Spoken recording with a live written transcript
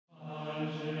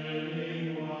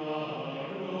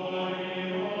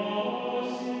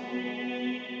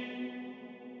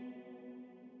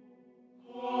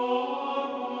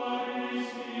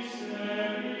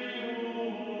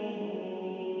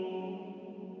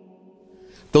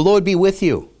The Lord be with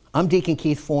you. I'm Deacon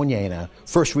Keith Fournier, and our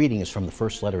first reading is from the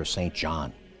first letter of St.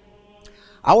 John.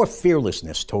 Our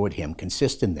fearlessness toward him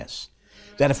consists in this,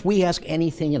 that if we ask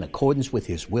anything in accordance with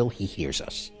his will, he hears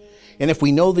us. And if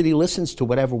we know that he listens to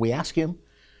whatever we ask him,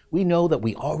 we know that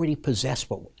we already possess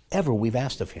whatever we've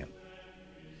asked of him.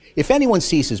 If anyone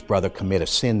sees his brother commit a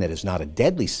sin that is not a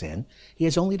deadly sin, he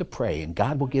has only to pray, and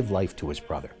God will give life to his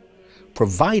brother,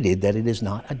 provided that it is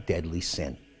not a deadly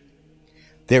sin.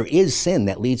 There is sin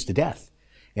that leads to death,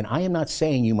 and I am not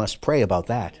saying you must pray about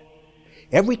that.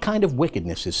 Every kind of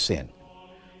wickedness is sin,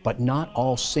 but not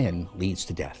all sin leads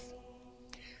to death.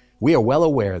 We are well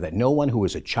aware that no one who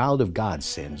is a child of God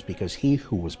sins, because he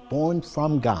who was born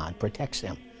from God protects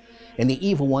him, and the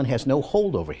evil one has no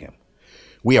hold over him.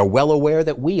 We are well aware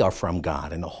that we are from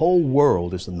God, and the whole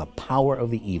world is in the power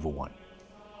of the evil one.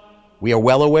 We are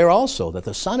well aware also that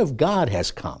the Son of God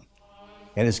has come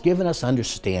and has given us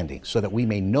understanding, so that we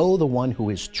may know the one who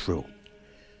is true.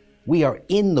 We are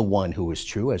in the one who is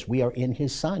true, as we are in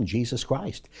his Son, Jesus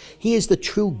Christ. He is the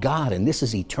true God, and this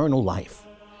is eternal life.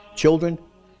 Children,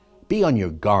 be on your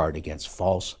guard against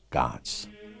false gods.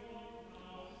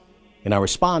 And our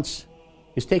response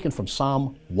is taken from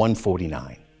Psalm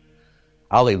 149.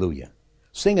 Alleluia.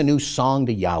 Sing a new song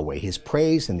to Yahweh, his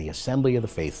praise in the assembly of the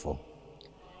faithful.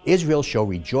 Israel shall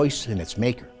rejoice in its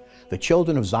Maker. The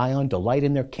children of Zion delight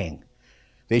in their King.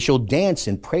 They shall dance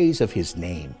in praise of his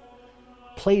name.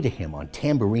 Play to him on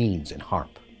tambourines and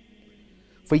harp.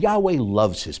 For Yahweh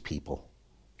loves his people.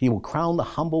 He will crown the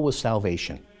humble with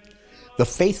salvation. The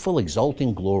faithful exult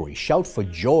in glory, shout for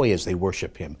joy as they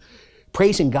worship him,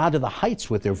 praising God to the heights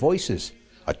with their voices,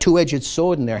 a two-edged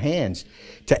sword in their hands,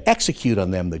 to execute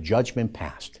on them the judgment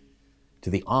passed, to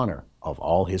the honor of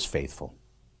all his faithful.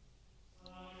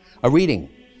 A reading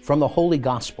from the Holy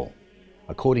Gospel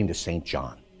according to St.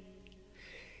 John.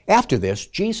 After this,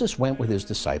 Jesus went with his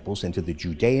disciples into the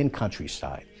Judean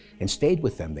countryside and stayed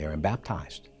with them there and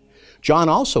baptized. John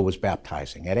also was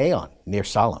baptizing at Aenon, near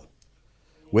Salem,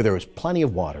 where there was plenty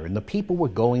of water, and the people were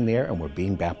going there and were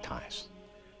being baptized.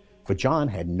 For John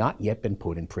had not yet been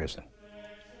put in prison.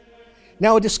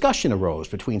 Now a discussion arose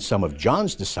between some of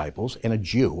John's disciples and a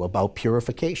Jew about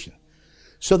purification.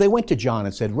 So they went to John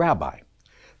and said, "Rabbi,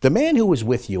 the man who was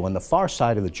with you on the far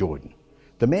side of the Jordan,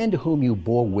 the man to whom you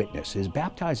bore witness, is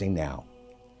baptizing now,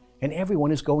 and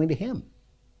everyone is going to him."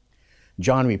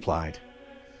 John replied,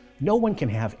 "No one can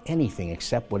have anything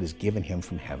except what is given him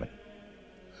from heaven.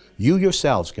 You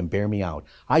yourselves can bear me out.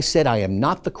 I said I am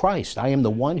not the Christ. I am the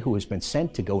one who has been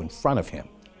sent to go in front of him.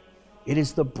 It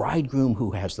is the bridegroom who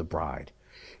has the bride.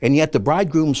 And yet the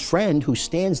bridegroom's friend who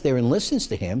stands there and listens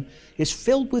to him is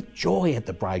filled with joy at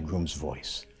the bridegroom's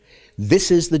voice. This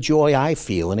is the joy I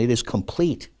feel, and it is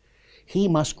complete. He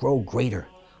must grow greater.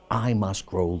 I must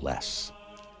grow less."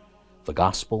 The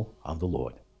Gospel of the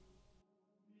Lord.